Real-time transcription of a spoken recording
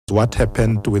what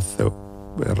happened with the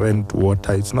rent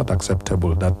water. It's not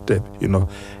acceptable that,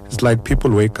 it's like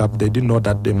people wake up, they didn't know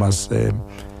that they must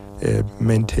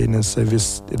maintain and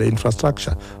service the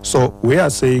infrastructure. So we are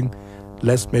saying,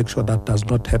 let's make sure that does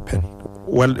not happen.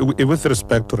 Well, with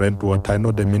respect to rent water, I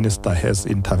know the minister has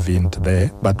intervened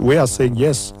there, but we are saying,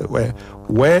 yes,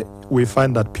 where we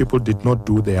find that people did not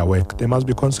do their work, there must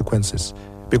be consequences.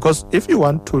 Because if you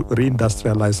want to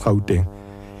reindustrialize Gauteng,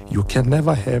 you can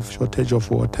never have shortage of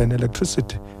water and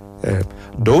electricity.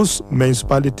 Those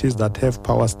municipalities that have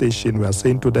power station, we are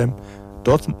saying to them,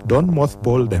 don't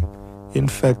mothball them. In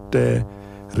fact,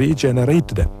 regenerate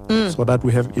them so that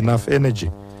we have enough energy.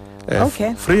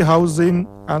 Free housing,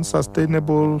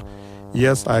 unsustainable.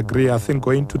 Yes, I agree. I think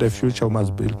going to the future, we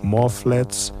must build more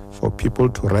flats for people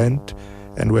to rent.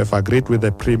 And we have agreed with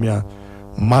the Premier,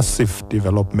 massive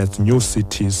developments, new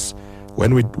cities.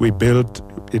 When we build,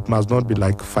 it must not be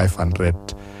like 500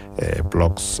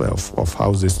 blocks of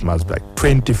houses. It must be like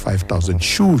 25,000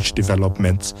 huge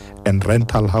developments, and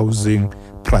rental housing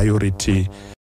priority.